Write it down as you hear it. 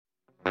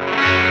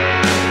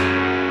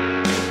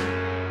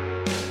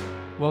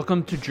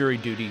Welcome to Jury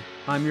Duty.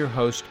 I'm your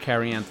host,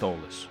 Carrie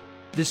Antholis.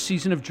 This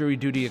season of Jury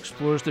Duty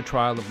explores the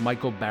trial of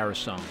Michael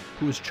Barrisone,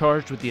 who was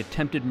charged with the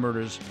attempted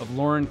murders of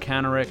Lauren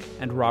Kanarek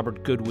and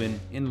Robert Goodwin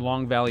in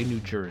Long Valley, New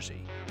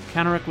Jersey.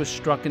 Kanarek was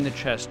struck in the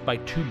chest by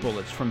 2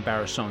 bullets from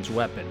Barrisone's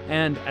weapon,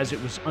 and as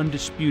it was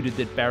undisputed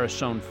that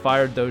Barrisone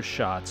fired those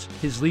shots,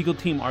 his legal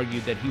team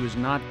argued that he was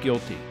not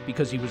guilty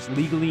because he was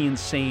legally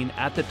insane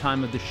at the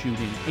time of the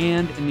shooting,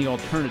 and in the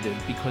alternative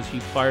because he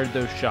fired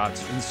those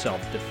shots in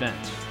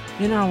self-defense.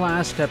 In our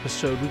last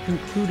episode, we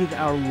concluded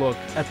our look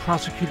at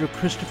prosecutor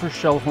Christopher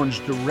Schellhorn's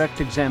direct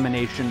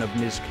examination of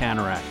Ms.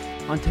 Kanarek.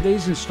 On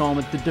today's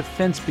installment, the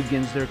defense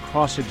begins their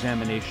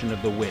cross-examination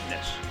of the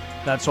witness.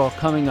 That's all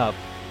coming up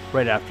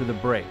right after the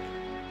break.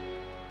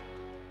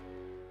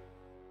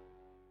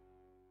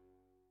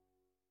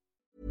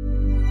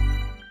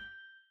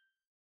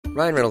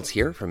 Ryan Reynolds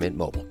here from Mint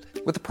Mobile.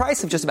 With the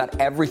price of just about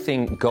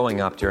everything going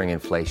up during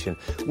inflation,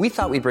 we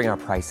thought we'd bring our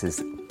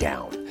prices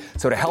down.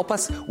 So to help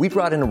us, we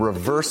brought in a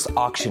reverse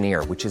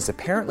auctioneer, which is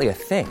apparently a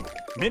thing.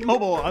 Mint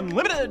Mobile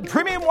Unlimited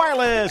Premium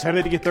Wireless. How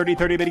to get 30,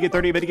 30, bit to get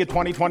 30, bit to get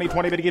 20, 20,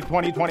 20, bit to get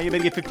 20, 20, bit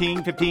to get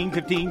 15, 15,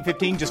 15,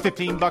 15, just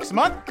 $15 a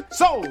month?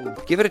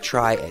 Sold! Give it a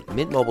try at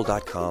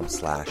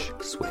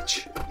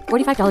mintmobile.com/switch.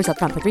 $45 up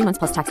front for 3 months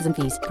plus taxes and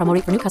fees. Promo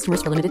rate for new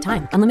customers for limited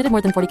time. Unlimited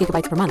more than 40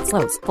 gigabytes per month.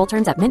 Slows full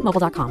terms at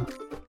mintmobile.com.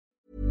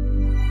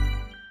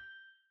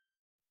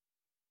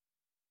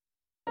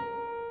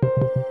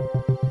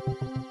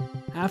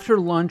 After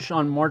lunch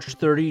on March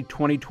 30,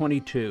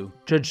 2022,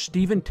 Judge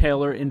Stephen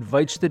Taylor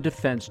invites the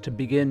defense to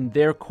begin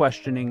their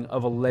questioning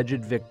of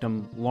alleged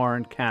victim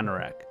Lauren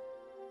Kanarek.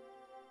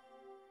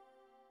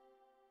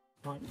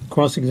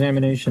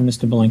 Cross-examination,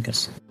 Mr.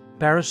 Belinkus.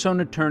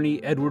 Barrisone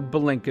attorney Edward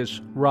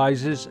Belinkus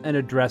rises and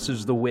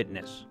addresses the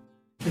witness.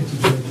 Thank you,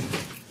 Judge.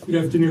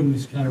 Good afternoon,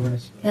 Ms. Kanarek.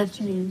 Good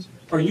afternoon.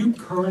 Are you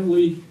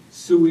currently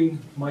suing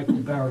Michael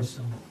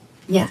Barrisone?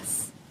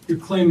 Yes. You're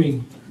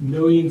claiming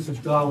millions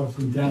of dollars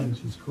in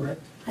damages,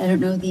 correct? I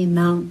don't know the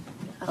amount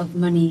of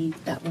money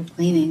that we're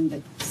claiming,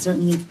 but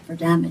certainly for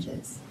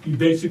damages. You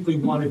basically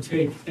want to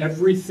take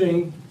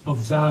everything of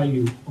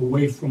value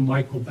away from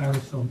Michael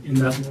Barrisone in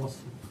that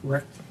lawsuit,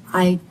 correct?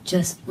 I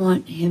just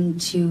want him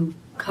to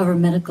cover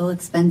medical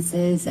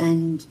expenses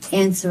and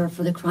answer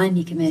for the crime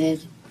he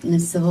committed in a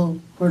civil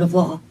court of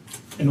law.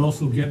 And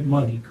also get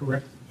money,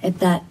 correct? If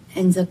that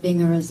ends up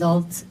being a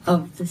result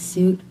of the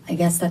suit, I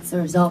guess that's the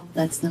result.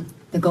 That's not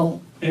the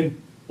goal.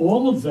 And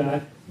all of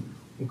that,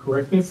 and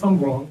correct me if I'm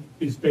wrong,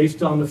 is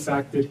based on the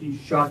fact that he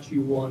shot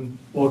you on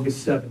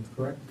August 7th,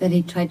 correct? That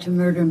he tried to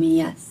murder me,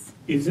 yes.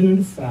 Isn't it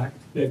a fact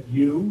that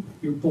you,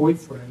 your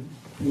boyfriend,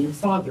 and your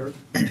father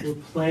were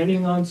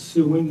planning on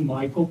suing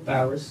Michael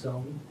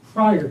Barrisone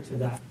prior to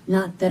that?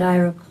 Not that I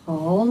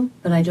recall,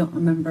 but I don't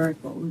remember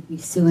what we'd be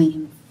suing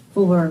him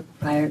for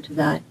prior to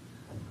that,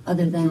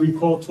 other than... Do you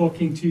recall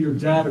talking to your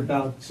dad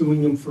about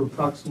suing him for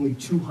approximately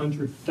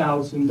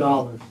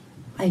 $200,000?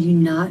 I do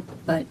not,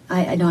 but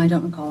I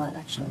don't recall that,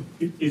 actually.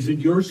 Is it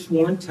your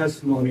sworn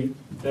testimony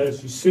that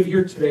as you sit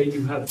here today,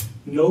 you have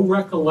no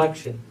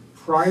recollection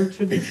prior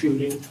to the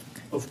shooting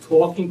of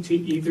talking to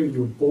either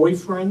your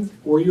boyfriend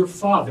or your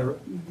father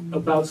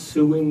about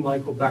suing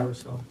Michael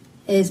Barrisone?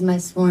 It is my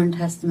sworn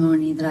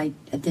testimony that I,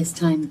 at this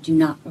time, do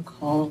not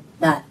recall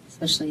that,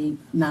 especially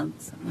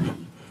amounts of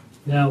money.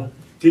 Now,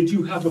 did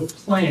you have a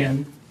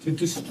plan to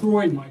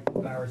destroy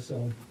Michael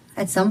Barrisone?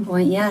 At some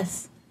point,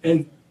 yes.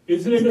 And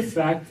isn't it a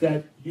fact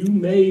that you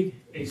made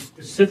a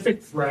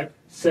specific threat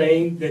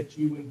saying that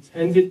you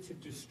intended to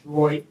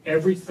destroy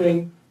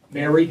everything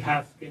Mary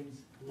Haskins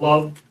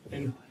loved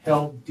and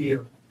held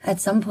dear? At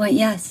some point,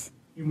 yes.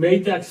 You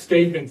made that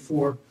statement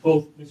for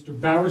both Mr.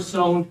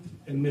 Barrisone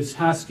and Ms.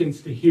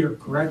 Haskins to hear,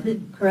 correct?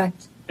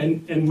 Correct.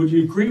 And would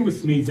you agree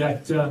with me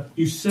that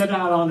you set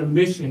out on a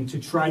mission to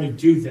try to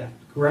do that,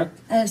 correct?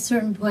 At a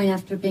certain point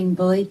after being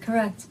bullied,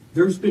 correct.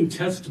 There's been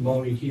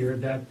testimony here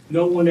that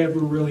no one ever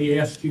really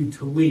asked you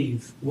to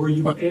leave. Were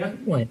you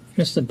Wait,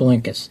 Mr.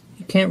 Belinkus,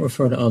 you can't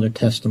refer to other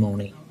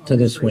testimony to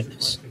this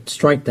witness.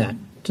 Strike that.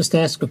 Just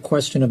ask a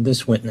question of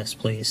this witness,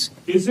 please.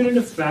 Isn't it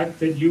a fact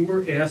that you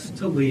were asked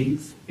to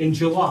leave in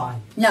July?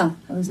 No,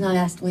 I was not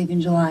asked to leave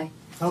in July.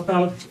 How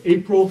about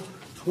April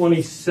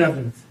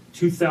 27th,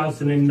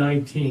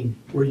 2019,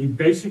 where you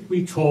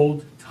basically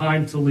told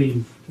time to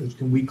leave?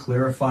 Can we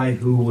clarify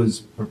who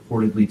was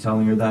purportedly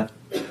telling her that?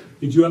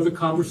 Did you have a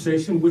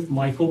conversation with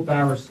Michael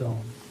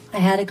Barrisone? I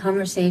had a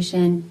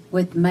conversation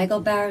with Michael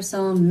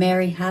Barrisone,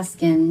 Mary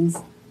Haskins,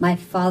 my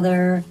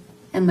father,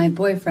 and my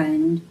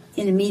boyfriend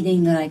in a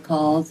meeting that I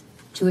called,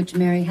 to which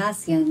Mary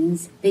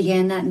Haskins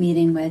began that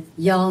meeting with,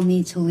 "Y'all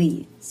need to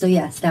leave." So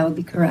yes, that would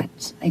be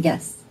correct, I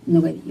guess, in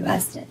the way that you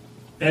asked it.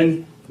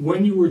 And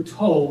when you were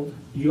told,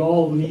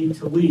 "Y'all need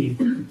to leave,"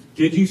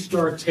 did you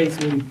start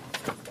taking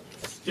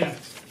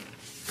steps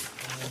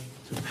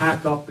to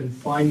pack up and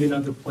find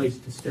another place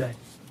to stay?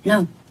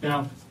 No.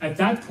 Now, at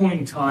that point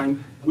in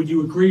time, would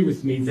you agree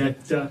with me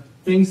that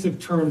things have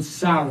turned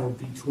sour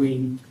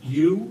between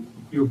you,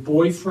 your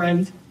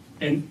boyfriend,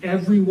 and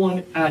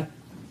everyone at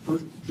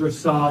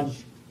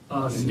Dressage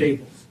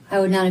Stables? I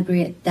would not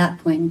agree at that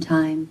point in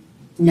time,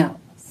 no.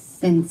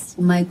 Since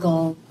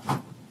Michael,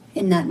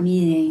 in that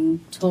meeting,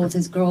 told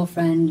his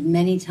girlfriend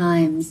many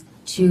times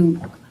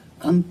to,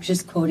 I'm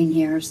just quoting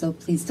here, so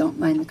please don't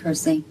mind the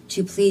cursing,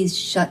 to please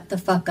shut the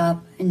fuck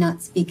up and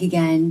not speak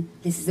again.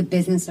 This is a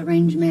business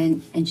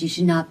arrangement, and she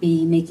should not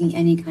be making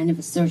any kind of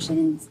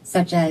assertions,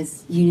 such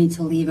as, you need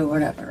to leave or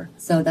whatever.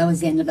 So that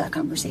was the end of that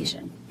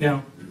conversation.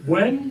 Now,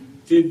 when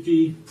did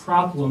the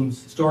problems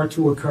start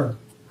to occur?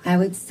 I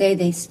would say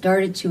they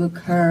started to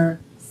occur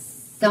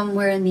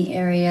somewhere in the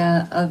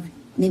area of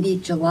maybe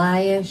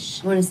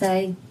July-ish, I want to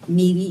say,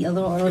 maybe a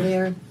little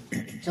earlier.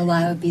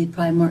 July would be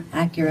probably more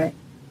accurate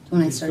to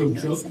when I started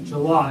noticing.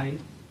 July,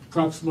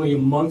 approximately a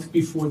month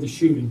before the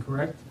shooting,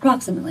 correct?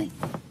 Approximately.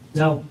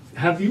 Now,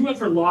 have you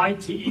ever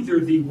lied to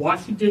either the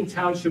Washington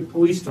Township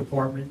Police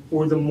Department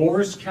or the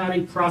Morris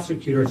County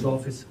Prosecutor's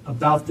Office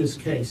about this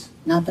case?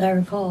 Not that I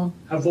recall.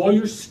 Have all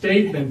your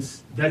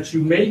statements that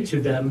you made to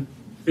them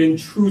been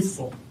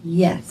truthful?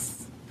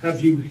 Yes.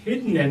 Have you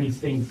hidden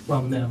anything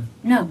from them?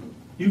 No.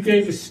 You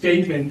gave a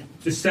statement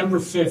December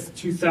 5th,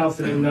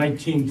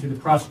 2019 to the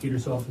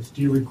prosecutor's office.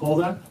 Do you recall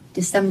that?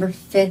 December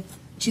 5th,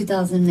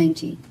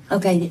 2019.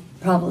 Okay,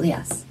 probably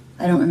yes.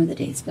 I don't remember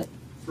the dates, but...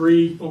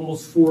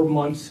 Almost 4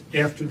 months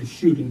after the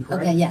shooting,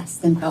 correct? Okay, yes,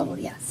 then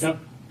probably yes. Now,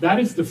 that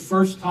is the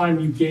first time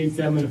you gave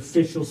them an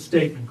official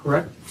statement,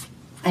 correct?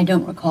 I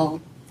don't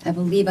recall. I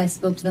believe I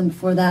spoke to them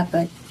before that,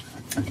 but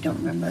I don't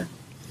remember.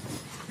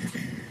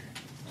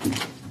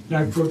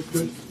 Now,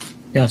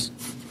 Yes.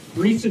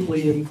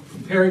 recently in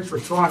preparing for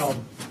trial,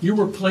 you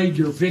were played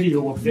your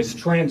video of this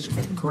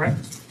transcript,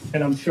 correct?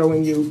 And I'm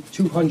showing you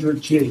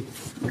 200G.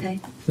 Okay.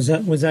 Was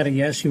that a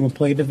yes? You will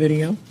play the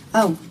video?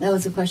 Oh, that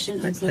was a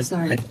question? I'm so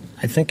sorry.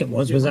 I think it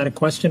was. Was that a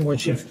question?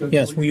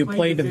 Yes. Will you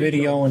play the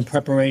video in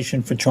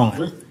preparation for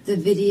trial? The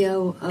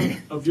video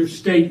Of your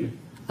statement.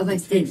 of my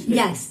statement.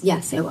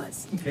 Yes, it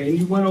was. Okay, and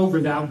you went over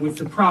that with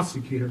the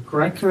prosecutor,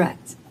 correct?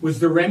 Correct. Was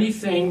there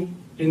anything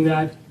in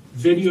that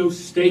video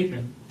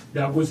statement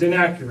that was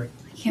inaccurate?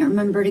 I can't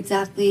remember it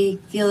exactly.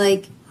 I feel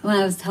like when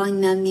I was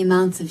telling them the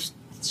amounts of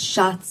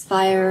shots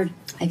fired,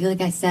 I feel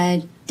like I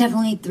said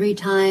definitely 3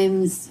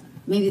 times,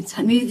 maybe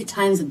the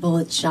times of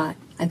bullets shot.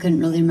 I couldn't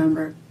really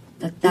remember.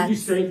 Didn't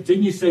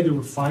you say there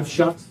were 5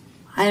 shots?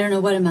 I don't know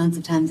what amounts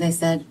of times I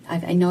said.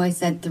 I know I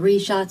said 3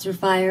 shots were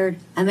fired.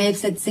 I may have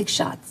said 6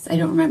 shots. I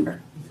don't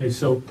remember. Okay,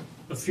 so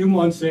a few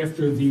months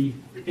after the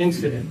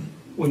incident,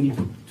 when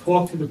you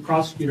talked to the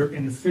prosecutor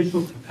in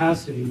official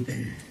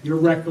capacity, your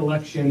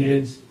recollection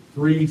is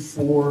 3,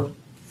 4,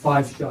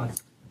 5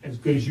 shots, as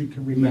good as you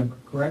can remember,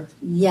 correct?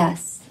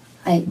 Yes,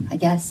 I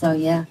guess so,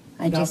 yeah.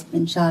 I'd just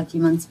been shot a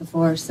few months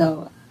before,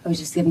 so I was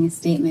just giving a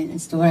statement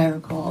as to what I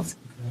recalled.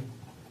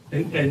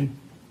 Okay. And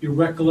your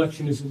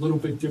recollection is a little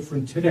bit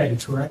different today,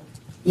 correct?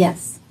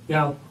 Yes.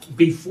 Now,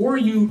 before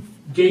you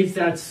gave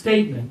that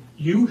statement,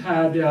 you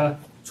had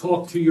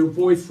talked to your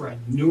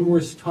boyfriend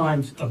numerous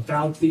times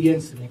about the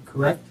incident,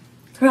 correct?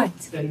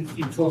 Correct. And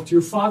you talked to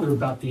your father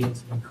about the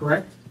incident,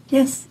 correct?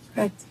 Yes,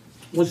 correct.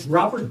 Was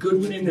Robert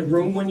Goodwin in the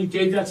room when you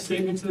gave that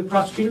statement to the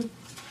prosecutor?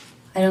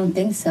 I don't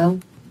think so.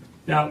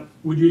 Now,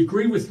 would you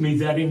agree with me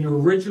that in your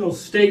original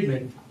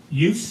statement,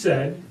 you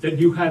said that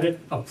you had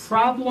a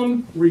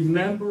problem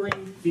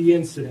remembering the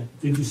incident?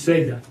 Did you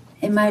say that?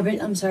 In my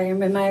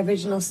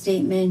original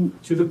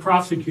statement, To the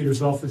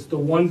prosecutor's office, the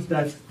one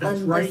that's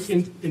right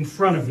in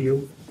front of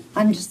you.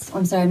 I'm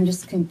sorry, I'm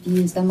just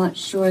confused. I'm not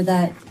sure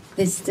that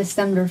this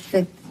December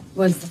 5th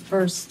was the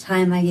first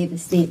time I gave a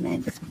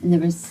statement. And there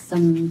was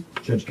some...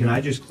 Judge, can I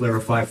just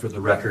clarify for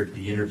the record,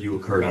 the interview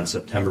occurred on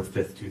September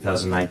 5th,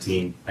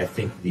 2019. I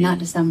think the Not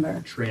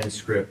December.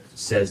 transcript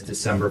says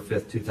December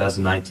 5th,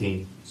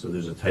 2019, so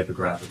there's a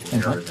typographical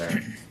error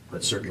there.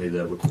 But certainly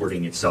the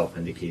recording itself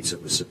indicates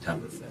it was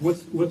September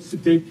 5th. What's the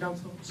date,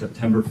 counsel?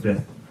 September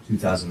 5th,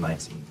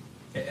 2019.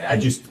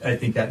 I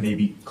think that may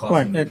be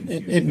causing Right,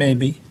 confusion. it may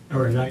be.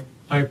 All right,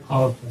 I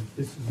apologize.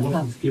 This is what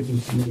was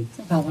given to me.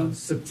 No problem.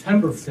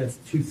 September 5th,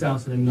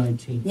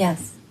 2019.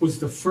 Yes. Was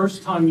the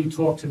first time you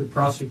talked to the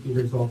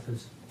prosecutor's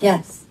office.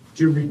 Yes.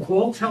 Do you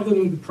recall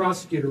telling the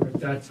prosecutor at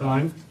that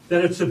time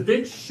that it's a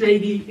bit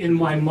shady in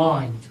my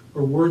mind,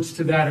 or words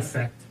to that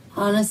effect?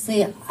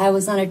 Honestly, I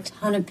was on a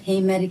ton of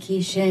pain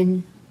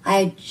medication. I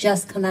had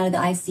just come out of the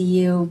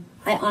ICU.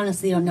 I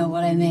honestly don't know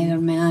what I may or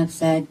may not have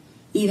said.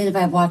 Even if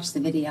I watched the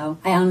video,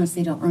 I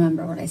honestly don't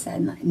remember what I said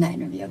in that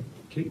interview.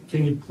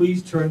 Can you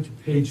please turn to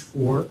page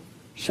 4,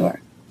 Sure.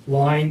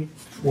 line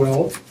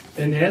 12,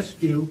 and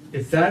ask you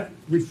if that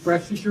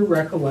refreshes your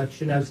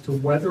recollection as to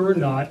whether or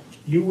not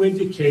you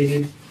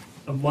indicated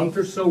a month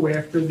or so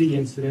after the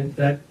incident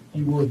that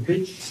you were a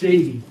bit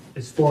shady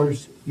as far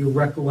as your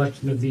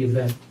recollection of the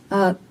event.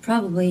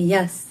 Probably,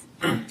 yes.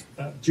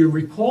 Do you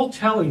recall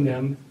telling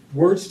them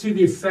words to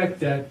the effect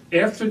that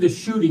after the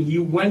shooting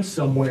you went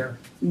somewhere?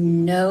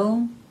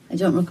 No, I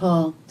don't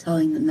recall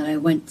telling them that I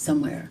went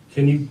somewhere.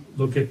 Can you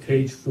look at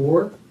page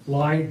 4,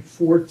 line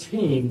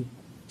 14?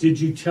 Did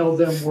you tell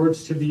them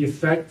words to the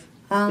effect?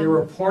 There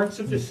were parts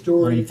of the Let me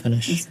story.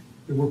 finish.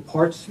 There were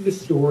parts of the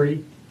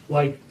story,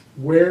 like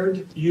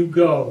where'd you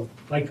go?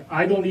 Like,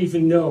 I don't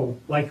even know.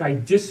 Like, I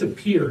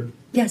disappeared.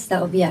 Yes,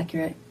 that would be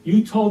accurate.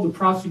 You told the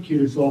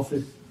prosecutor's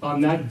office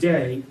on that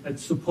day that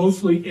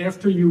supposedly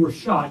after you were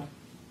shot,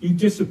 you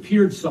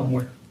disappeared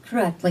somewhere.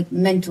 Correct, like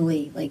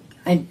mentally. Like,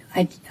 I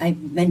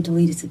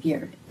mentally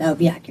disappeared. That would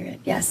be accurate,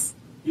 yes.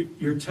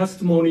 Your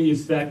testimony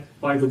is that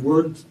by the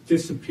word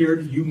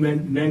disappeared, you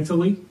meant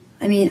mentally?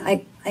 I mean,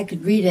 I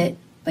could read it,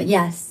 but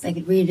yes, I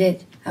could read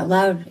it out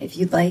loud if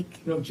you'd like.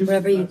 No, just,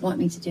 whatever you want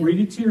me to do. Read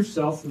it to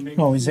yourself and make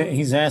Well,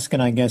 he's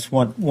asking, I guess,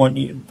 what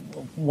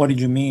did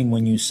you mean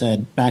when you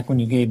said, back when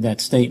you gave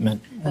that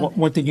statement,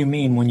 what did you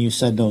mean when you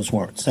said those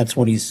words? That's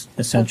what he's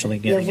essentially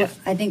getting at.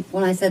 I think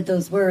when I said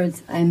those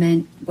words, I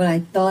meant what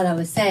I thought I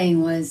was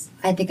saying was,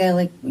 I think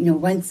I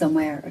went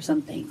somewhere or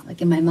something,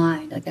 like in my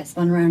mind, like I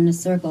spun around in a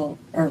circle,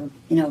 or,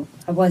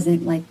 I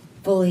wasn't like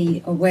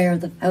fully aware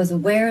I was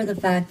aware of the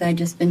fact that I'd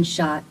just been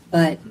shot,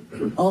 but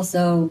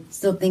also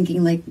still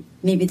thinking like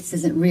maybe this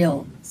isn't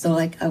real. So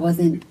like I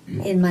wasn't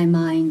in my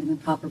mind in the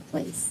proper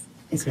place.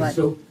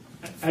 So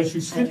as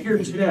you sit here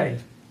today,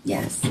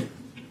 yes,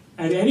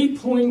 at any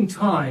point in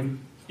time,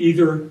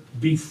 either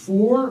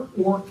before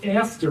or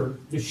after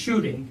the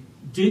shooting,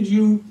 did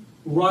you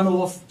run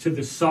off to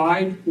the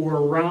side or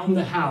around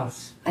the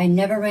house? I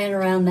never ran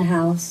around the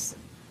house.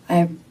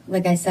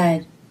 Like I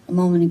said a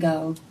moment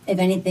ago, if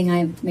anything,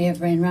 I may have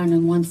ran around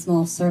in one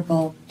small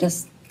circle,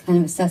 just kind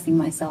of assessing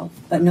myself,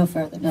 but no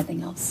further,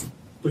 nothing else.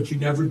 But you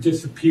never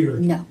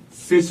disappeared? No.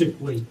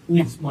 Physically,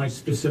 No. is my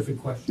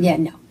specific question. Yeah,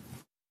 no.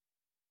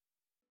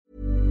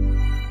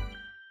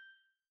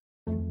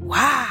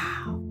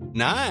 Wow.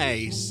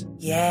 Nice.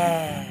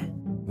 Yeah.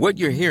 What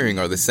you're hearing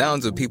are the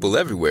sounds of people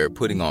everywhere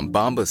putting on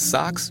Bombas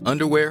socks,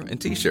 underwear,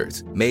 and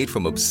T-shirts made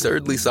from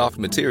absurdly soft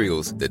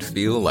materials that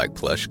feel like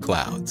plush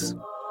clouds.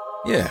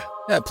 Yeah,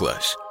 that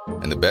plush.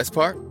 And the best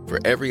part? For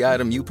every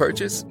item you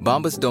purchase,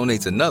 Bombas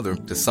donates another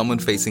to someone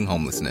facing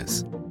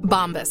homelessness.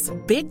 Bombas.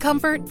 Big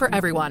comfort for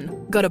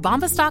everyone. Go to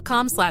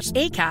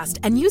bombas.com/ACAST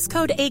and use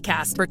code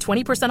ACAST for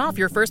 20% off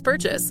your first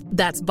purchase.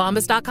 That's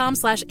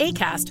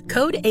bombas.com/ACAST.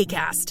 Code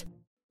ACAST.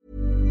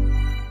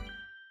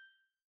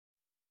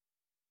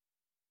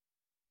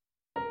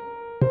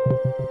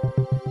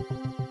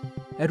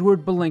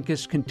 Edward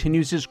Belinkus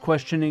continues his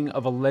questioning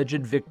of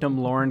alleged victim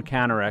Lauren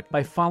Kanarek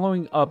by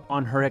following up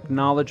on her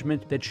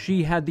acknowledgement that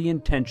she had the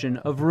intention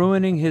of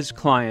ruining his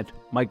client,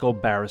 Michael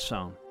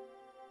Barrisone.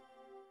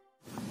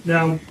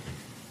 Now,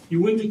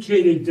 you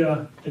indicated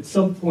at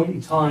some point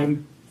in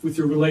time with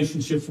your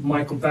relationship with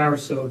Michael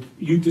Barrisone,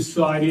 you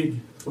decided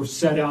or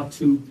set out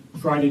to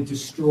try to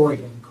destroy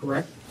him,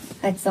 correct?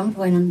 At some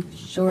point, I'm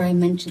sure I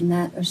mentioned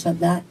that or said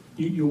that.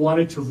 You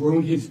wanted to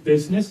ruin his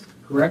business,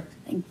 correct?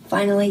 And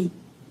finally,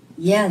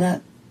 yeah,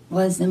 that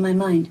was in my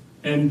mind.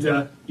 And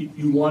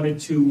you wanted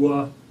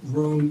to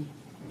ruin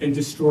and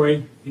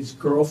destroy his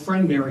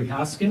girlfriend, Mary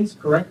Haskins,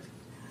 correct?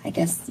 I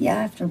guess, yeah,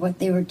 after what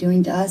they were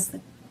doing to us,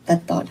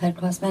 that thought had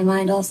crossed my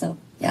mind also,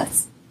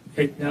 yes.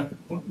 Okay, now,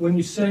 when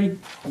you say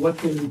what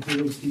they were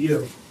doing to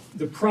you,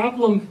 the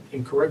problem,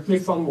 and correct me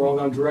if I'm wrong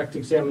on direct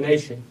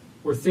examination,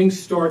 where things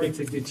started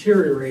to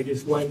deteriorate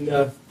is when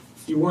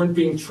you weren't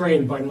being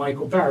trained by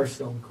Michael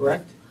Barrisone,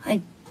 correct?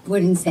 I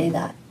wouldn't say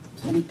that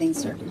when things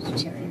started to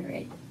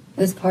deteriorate.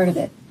 It was part of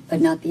it, but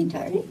not the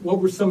entirety. What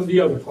were some of the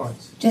other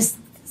parts? Just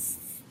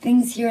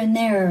things here and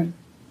there,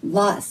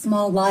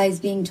 small lies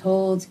being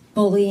told,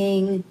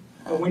 bullying.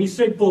 When you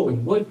say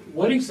bullying,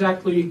 what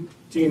exactly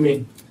do you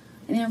mean?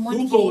 I mean,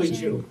 Who bullied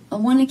you?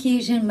 On one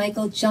occasion,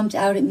 Michael jumped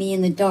out at me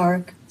in the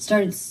dark,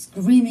 started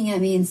screaming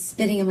at me and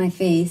spitting in my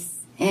face.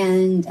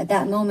 And at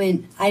that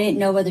moment, I didn't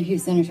know whether he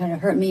was going to try to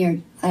hurt me or,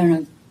 I don't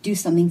know, do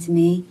something to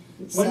me.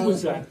 When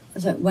was that?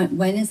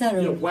 When is that?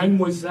 Or, yeah, when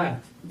was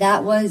that?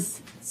 That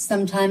was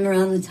sometime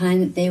around the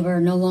time that they were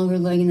no longer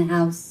living in the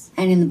house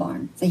and in the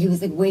barn. So he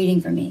was like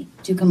waiting for me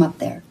to come up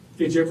there.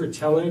 Did you ever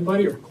tell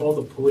anybody or call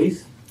the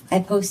police? I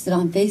posted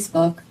on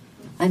Facebook,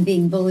 I'm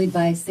being bullied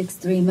by a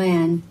 6'3"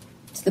 man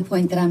to the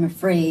point that I'm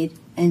afraid,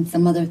 and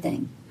some other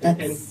thing.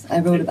 I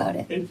wrote about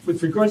it. And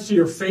with regards to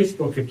your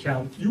Facebook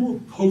account, you were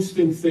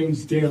posting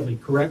things daily,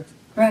 correct?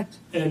 Correct.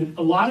 And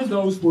a lot of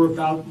those were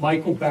about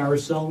Michael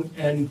Barrisone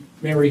and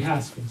Mary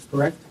Haskins,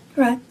 correct?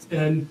 Correct.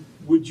 And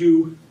would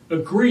you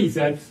agree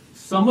that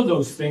some of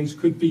those things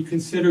could be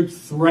considered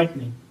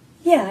threatening?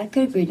 Yeah, I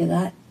could agree to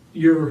that.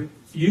 Your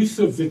use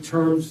of the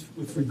terms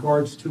with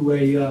regards to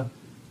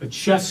a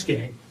chess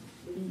game.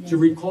 Do you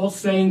recall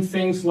saying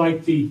things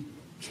like the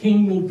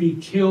king will be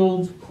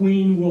killed,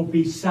 queen will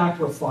be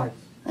sacrificed?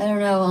 I don't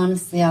know,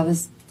 honestly. I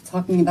was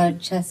talking about a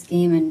chess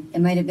game, and it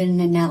might have been an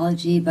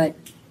analogy, but...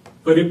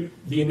 But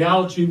the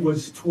analogy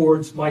was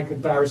towards Michael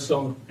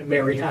Barrisone and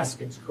Mary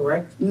Haskins,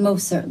 correct?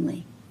 Most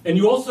certainly. And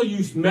you also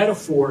used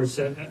metaphors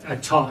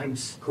at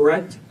times,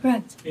 correct?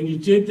 Correct. And you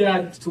did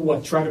that to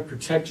what? Try to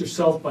protect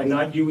yourself by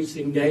not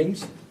using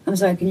names? I'm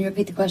sorry, can you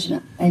repeat the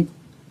question?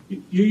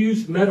 You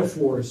used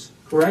metaphors,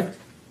 correct?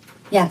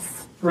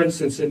 Yes. For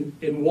instance,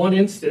 in one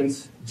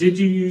instance, did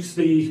you use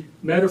the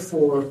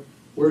metaphor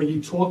where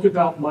you talk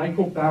about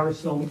Michael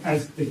Barrisone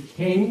as the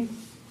king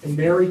and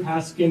Mary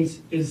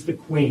Haskins is the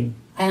queen.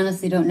 I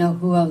honestly don't know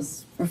who I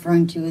was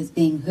referring to as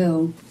being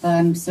who, but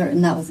I'm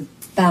certain that was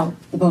about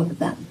the both of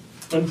them.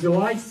 On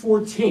July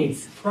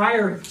 14th,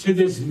 prior to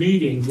this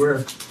meeting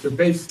where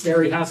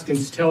Mary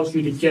Haskins tells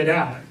you to get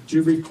out, do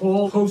you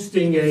recall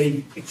posting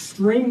a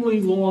extremely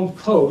long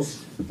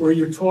post where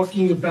you're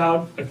talking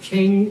about a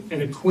king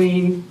and a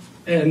queen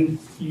and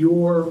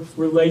your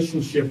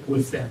relationship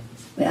with them?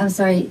 Wait, I'm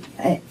sorry,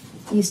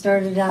 you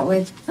started out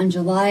with on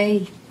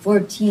July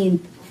 14th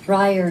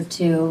prior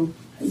to...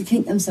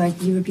 I'm sorry,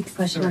 can you repeat the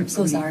question? I'm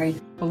so sorry.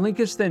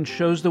 Palinkas then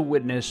shows the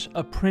witness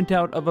a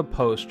printout of a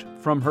post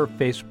from her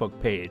Facebook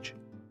page.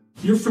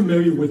 You're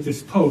familiar with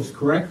this post,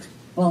 correct?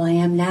 Well, I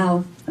am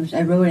now.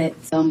 I wrote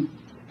it, so I'm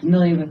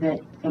familiar with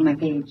it on my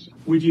page.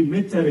 Would you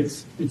admit that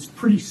it's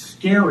pretty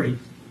scary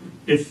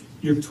if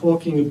you're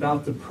talking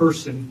about the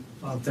person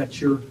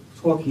that you're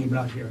talking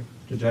about here?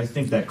 Judge, I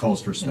think that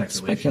calls for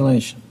speculation.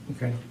 Speculation.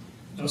 Okay.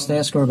 Just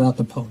ask her about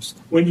the post.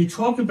 When you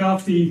talk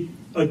about the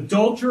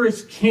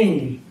adulterous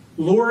king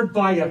lured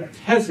by a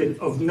peasant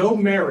of no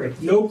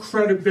merit, no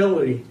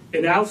credibility,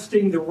 and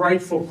ousting the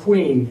rightful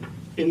queen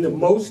in the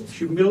most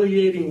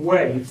humiliating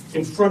way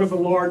in front of a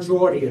large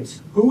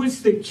audience, who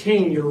is the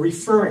king you're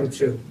referring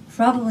to?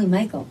 Probably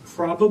Michael.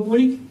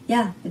 Probably?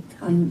 Yeah,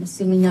 I'm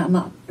assuming I'm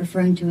not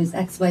referring to his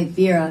ex-wife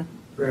Vera.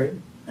 Right.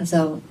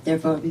 So,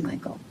 therefore, it would be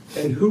Michael.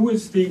 And who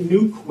is the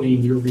new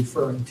queen you're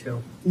referring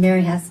to?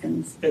 Mary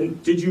Haskins.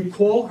 And did you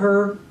call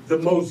her the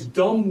most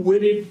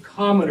dumb-witted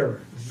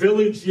commoner,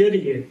 village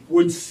idiot,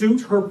 would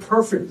suit her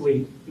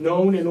perfectly,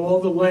 known in all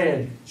the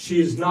land? She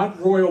is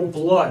not royal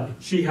blood.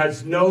 She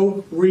has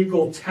no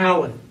regal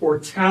talent or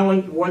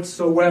talent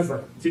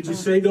whatsoever. Did you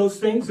say those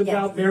things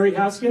about Mary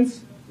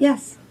Haskins?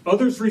 Yes.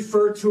 Others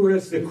refer to her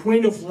as the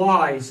queen of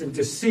lies and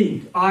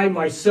deceit. I,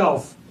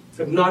 myself,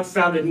 have not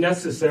found it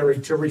necessary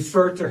to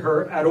refer to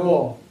her at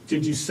all.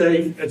 Did you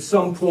say at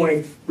some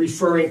point,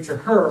 referring to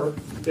her,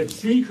 that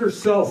she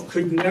herself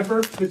could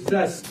never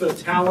possess the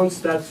talents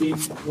that the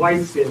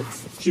wife did?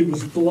 She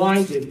was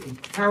blinded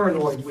and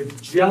paranoid with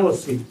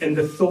jealousy and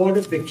the thought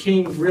of the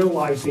king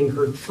realizing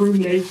her true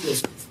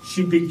nature.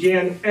 She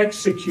began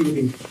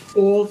executing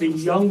all the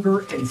younger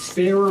and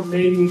fairer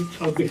maidens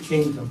of the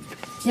kingdom.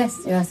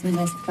 Yes, you're asking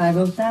me if I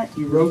wrote that?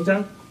 You wrote that?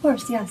 Of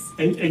course, yes.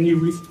 And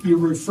you're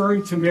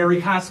referring to Mary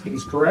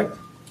Haskins, correct?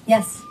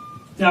 Yes.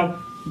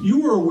 Now,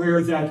 you were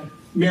aware that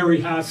Mary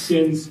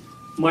Haskins,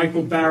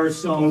 Michael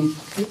Barrisone,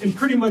 and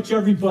pretty much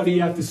everybody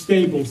at the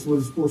stables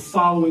were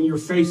following your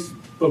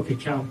Facebook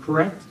account,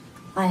 correct?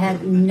 I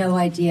had no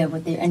idea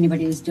what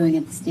anybody was doing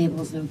at the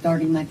stables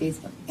regarding my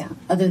Facebook account,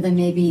 other than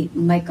maybe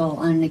Michael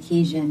on an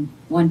occasion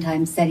one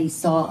time said he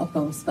saw a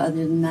post, but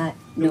other than that,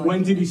 no. And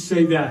when did he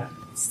say that?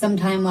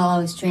 Sometime while I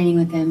was training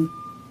with him.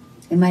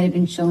 It might have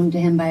been shown to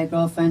him by a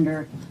girlfriend,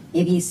 or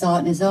maybe he saw it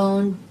on his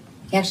own.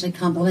 He actually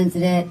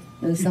complimented it.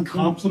 It was something.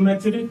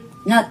 Complimented it?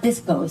 Not this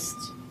post.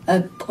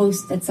 A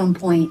post at some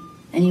point,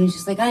 and he was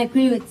just like, I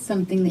agree with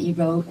something that you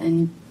wrote,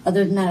 and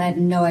other than that, I have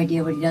no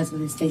idea what he does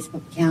with his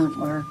Facebook account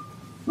or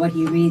what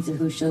he reads or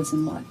who shows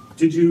him what.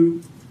 Did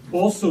you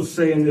also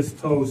say in this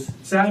post,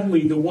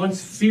 sadly, the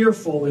once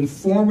fearful and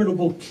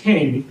formidable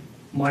king,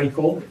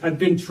 Michael, had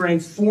been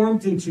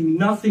transformed into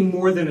nothing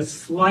more than a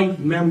slight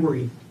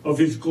memory of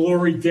his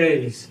glory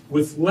days,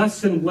 with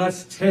less and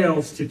less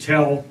tales to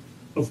tell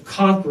of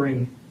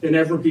conquering than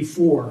ever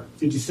before.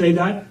 Did you say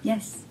that?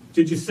 Yes.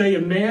 Did you say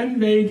a man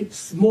made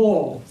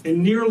small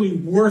and nearly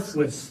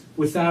worthless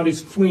without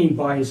his queen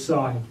by his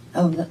side?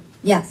 Oh,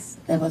 yes.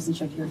 I wasn't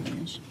sure if you were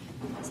finished.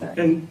 Sorry.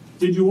 And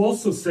did you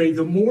also say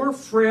the more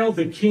frail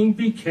the king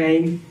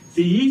became,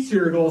 the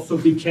easier it also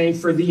became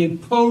for the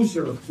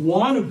imposer,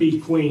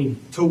 wannabe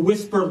queen, to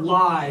whisper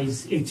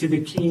lies into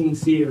the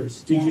king's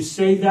ears? Did you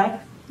say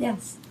that?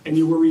 Yes. And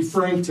you were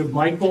referring to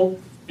Michael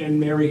and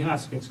Mary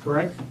Haskins,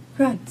 correct?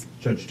 Correct.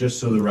 Judge, just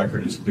so the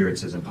record is clear, it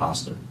says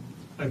imposter.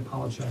 I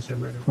apologize, I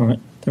read it. All right.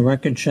 The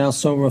record shall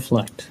so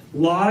reflect.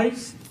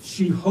 Lies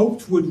she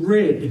hoped would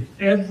rid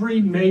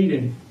every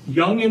maiden,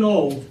 young and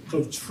old,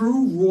 of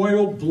true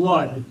royal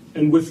blood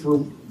and with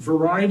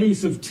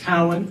varieties of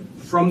talent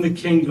from the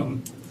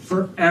kingdom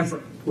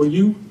forever. Were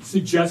you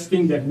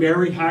suggesting that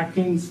Mary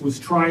Haskins was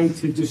trying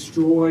to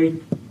destroy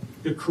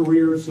the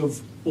careers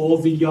of all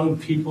the young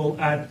people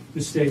at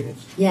the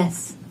stables?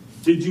 Yes.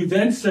 Did you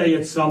then say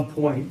at some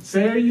point,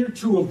 failure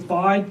to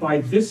abide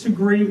by his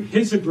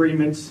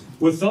agreements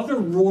with other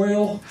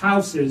royal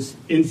houses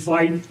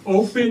invite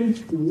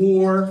open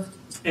war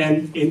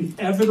and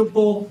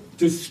inevitable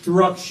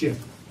destruction?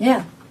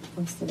 Yeah,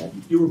 posted it.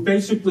 You were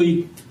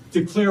basically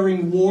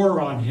declaring war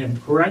on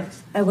him, correct?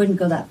 I wouldn't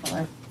go that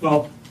far.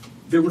 Well,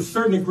 there were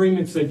certain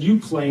agreements that you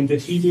claimed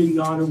that he didn't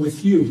honor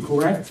with you,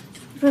 correct?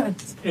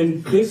 Correct.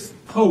 And this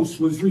post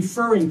was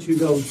referring to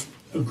those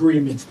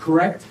agreements,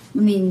 correct? I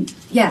mean,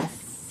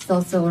 yes. It's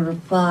also a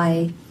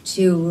reply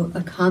to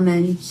a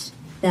comment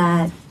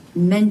that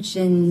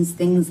mentions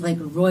things like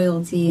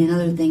royalty and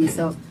other things.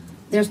 So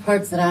There's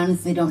parts that I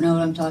honestly don't know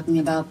what I'm talking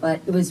about,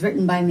 but it was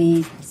written by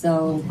me,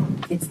 so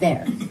it's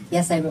there.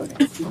 Yes, I wrote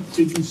it.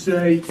 Did you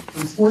say,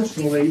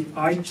 unfortunately,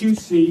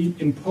 IQC,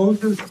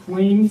 imposer's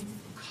queen,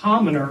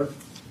 commoner,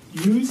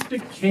 used the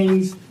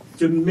king's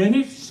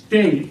diminished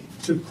state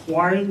to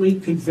quietly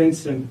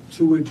convince him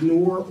to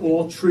ignore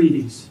all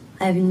treaties?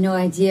 I have no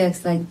idea,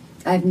 because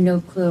I have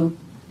no clue.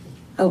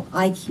 Oh,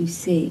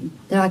 IQC.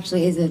 There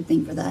actually is a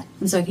thing for that.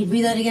 I'm sorry, could you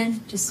read that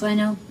again, just so I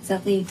know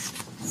exactly?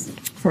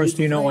 First,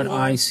 do you know what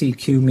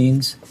ICQ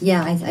means?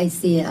 Yeah, I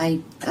see it.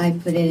 I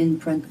put it in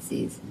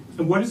parentheses.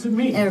 And what does it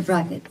mean? Air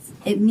brackets.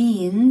 It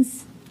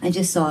means, I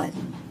just saw it.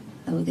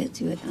 I will get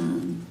to it.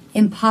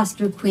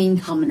 Imposter queen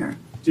commoner.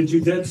 Did you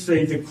then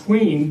say the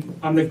queen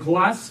on the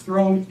glass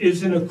throne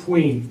isn't a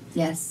queen?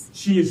 Yes.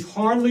 She is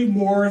hardly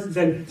more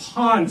than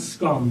pond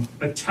scum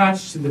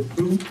attached to the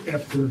boot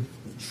after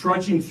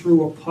trudging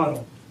through a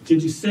puddle.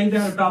 Did you say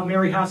that about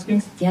Mary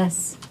Haskins?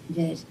 Yes, I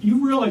did.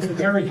 You realize that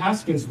Mary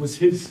Haskins was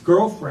his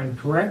girlfriend,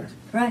 correct?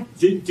 Correct.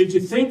 Did you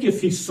think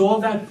if he saw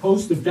that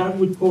post that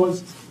would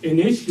cause an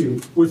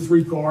issue with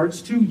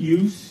regards to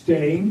you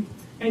staying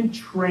and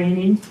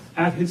training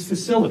at his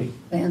facility?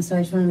 Wait, I'm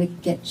sorry, I just want to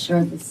make sure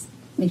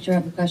I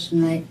have the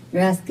question right.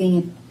 You're asking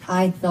if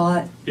I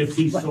thought... If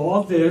he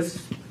saw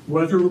this,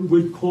 whether it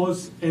would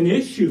cause an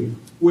issue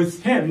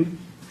with him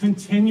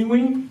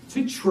continuing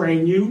to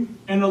train you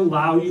and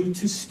allow you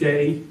to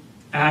stay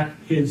at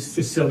his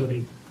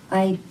facility.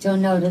 I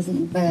don't know,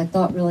 but I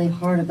thought really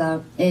hard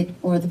about it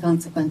or the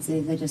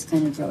consequences. I just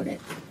kind of wrote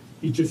it.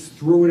 You just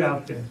threw it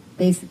out there.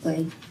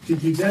 Basically.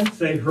 Did you then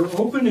say, her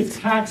open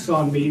attacks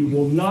on me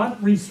will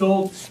not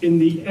result in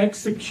the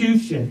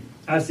execution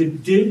as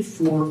it did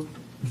for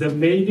the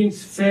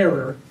maidens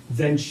fairer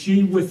than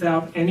she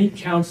without any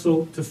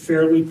counsel to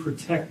fairly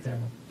protect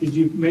them? Did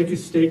you make a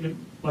statement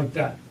like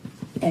that?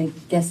 I'm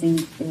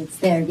guessing it's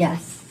there,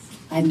 yes.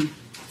 I'm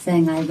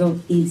saying I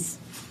wrote these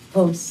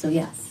posts, so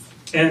yes.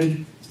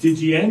 And did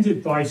you end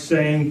it by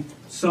saying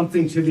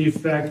something to the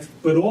effect,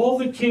 but all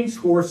the king's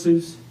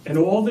horses and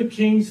all the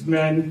king's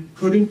men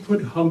couldn't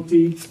put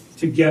Humpty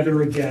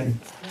together again,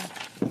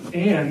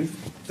 and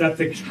that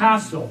the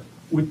castle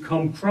would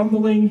come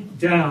crumbling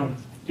down?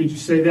 Did you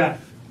say that?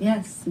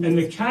 Yes. And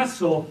the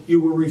castle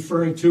you were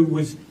referring to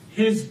was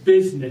his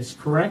business,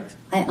 correct?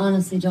 I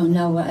honestly don't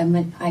know what I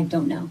meant. I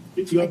don't know.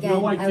 You have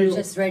no idea I was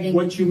just writing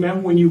what you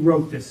meant when you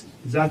wrote this.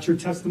 Is that your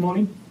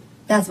testimony?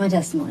 That's my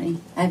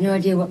testimony. I have no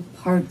idea what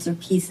parts or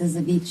pieces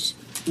of each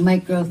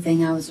micro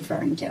thing I was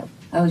referring to.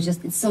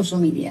 It's social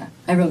media.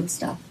 I wrote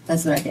stuff.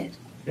 That's what I did.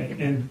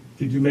 Okay. And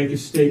did you make a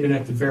statement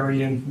at the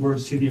very end,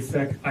 words to the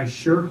effect, I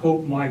sure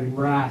hope my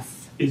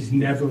wrath is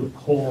never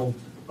called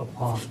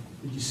upon?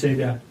 Did you say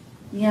that?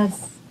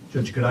 Yes.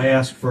 Judge, could I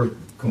ask for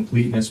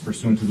completeness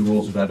pursuant to the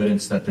rules of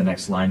evidence that the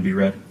next line be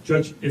read?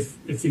 Judge, if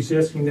he's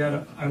asking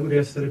that, I would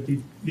ask that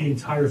the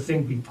entire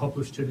thing be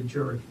published to the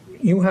jury.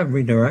 You have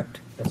redirect.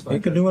 That's fine. You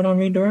can do it on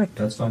redirect.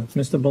 That's fine.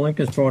 Mr.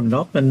 Belinka's brought it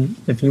up, and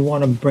if you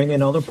want to bring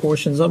in other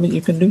portions of it, you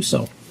can do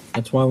so.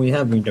 That's why we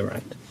have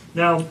redirect.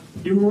 Now,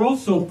 you were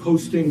also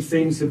posting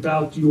things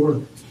about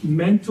your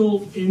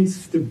mental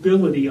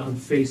instability on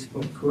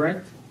Facebook,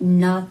 correct?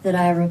 Not that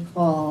I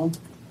recall.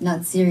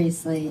 Not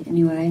seriously,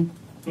 anyway.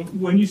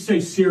 When you say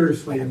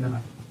seriously or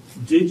not,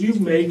 did you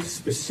make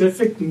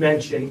specific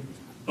mention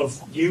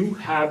of you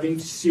having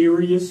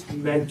serious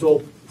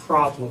mental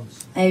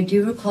problems? I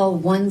do recall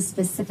one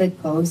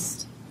specific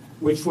post.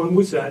 Which one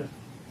was that?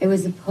 It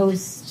was a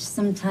post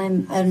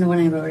sometime, I don't know when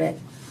I wrote it,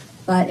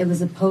 but it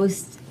was a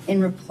post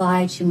in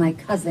reply to my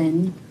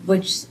cousin,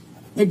 which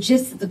the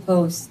gist of the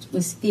post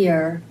was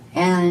fear,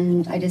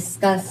 and I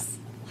discussed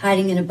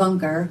hiding in a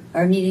bunker,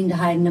 or needing to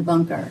hide in a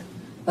bunker.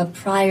 But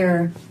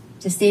prior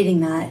to stating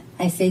that,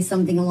 I say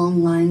something along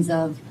the lines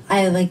of,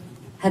 I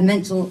have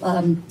mental,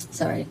 I'm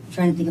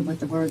trying to think of what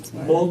the words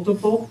were.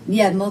 Multiple?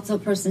 Yeah, multiple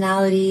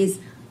personalities.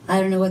 I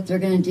don't know what they're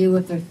going to do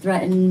if they're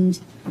threatened,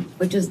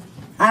 which is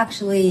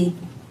actually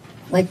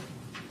like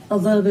a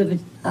little bit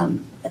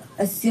of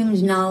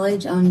assumed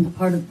knowledge on the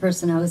part of the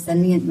person I was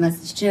sending it the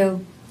message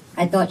to.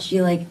 I thought she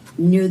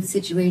knew the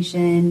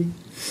situation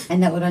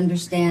and that would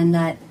understand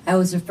that I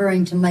was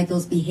referring to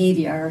Michael's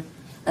behavior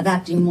of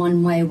acting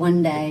one way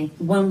one day,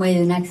 one way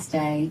the next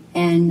day,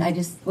 and I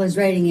just was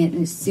writing it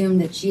and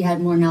assumed that she had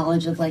more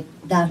knowledge of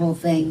that whole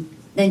thing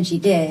than she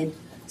did.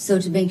 So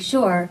to make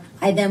sure,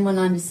 I then went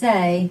on to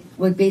say,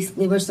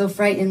 we're so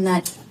frightened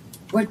that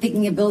we're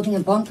thinking of building a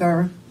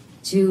bunker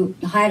to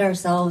hide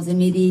ourselves and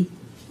maybe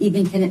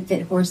even can it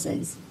fit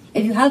horses.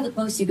 If you have the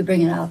post, you could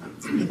bring it up.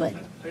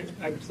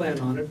 I plan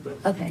on it, but...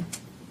 Okay.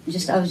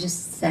 I was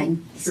just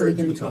saying. Sure,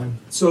 due time.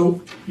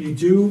 So you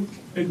do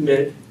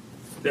admit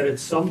that at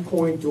some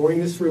point during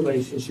this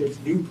relationship,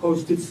 you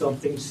posted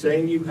something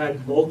saying you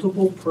had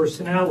multiple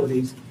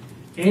personalities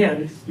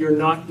and you're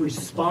not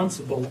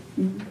responsible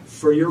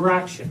for your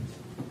actions.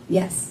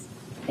 Yes,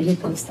 I did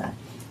post that.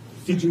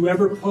 Did you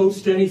ever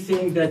post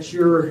anything that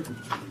you're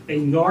a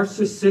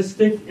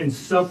narcissistic and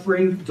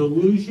suffering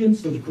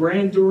delusions of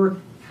grandeur,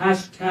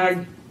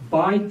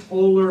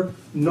 #bipolar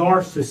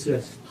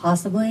narcissist?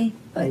 Possibly.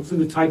 Those are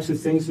the types of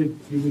things that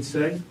you would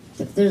say?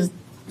 There's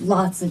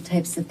lots of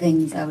types of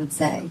things I would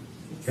say.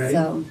 Okay.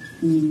 So,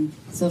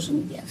 social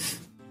media.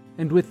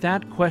 And with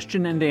that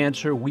question and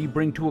answer, we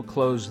bring to a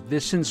close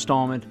this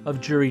installment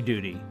of Jury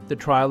Duty, the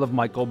trial of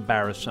Michael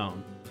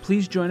Barrisone.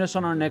 Please join us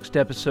on our next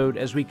episode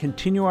as we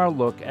continue our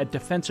look at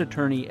defense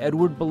attorney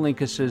Edward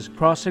Belinkas'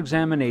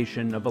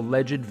 cross-examination of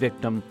alleged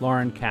victim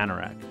Lauren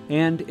Kanarak.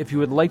 And if you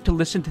would like to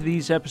listen to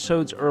these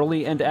episodes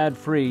early and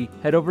ad-free,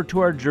 head over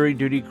to our Jury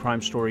Duty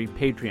Crime Story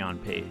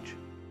Patreon page.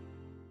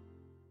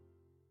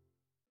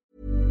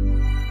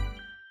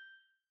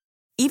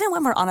 Even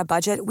when we're on a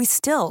budget, we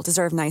still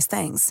deserve nice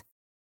things.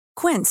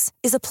 Quince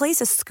is a place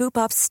to scoop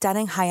up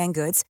stunning high-end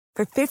goods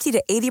for 50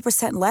 to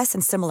 80% less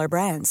than similar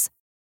brands.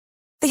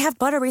 They have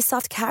buttery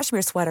soft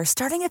cashmere sweaters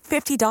starting at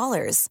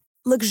 $50,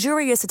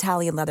 luxurious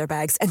Italian leather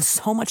bags, and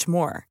so much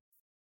more.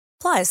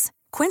 Plus,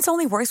 Quince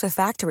only works with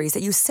factories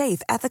that use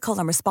safe, ethical,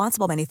 and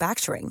responsible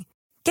manufacturing.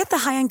 Get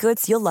the high-end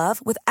goods you'll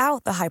love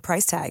without the high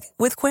price tag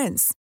with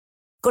Quince.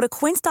 Go to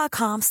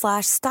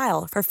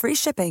quince.com/style for free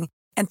shipping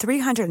and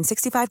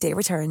 365-day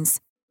returns.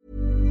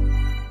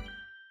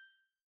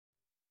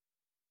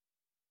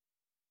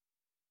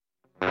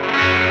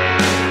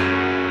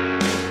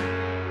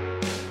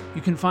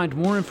 You can find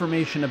more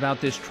information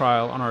about this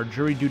trial on our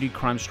Jury Duty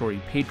Crime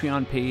Story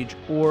Patreon page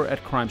or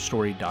at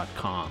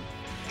crimestory.com.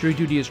 Jury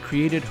Duty is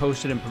created,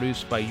 hosted, and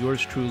produced by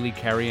yours truly,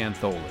 Carrie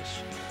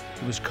Antholis.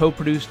 It was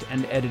co-produced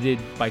and edited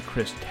by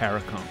Chris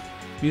Tarracone.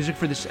 Music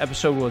for this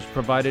episode was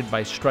provided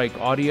by Strike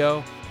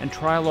Audio, and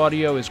Trial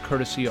Audio is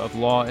courtesy of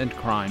Law and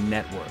Crime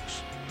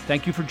Networks.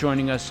 Thank you for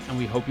joining us, and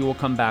we hope you will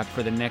come back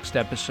for the next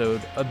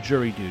episode of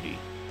Jury Duty,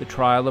 the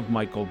trial of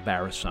Michael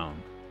Barrisone.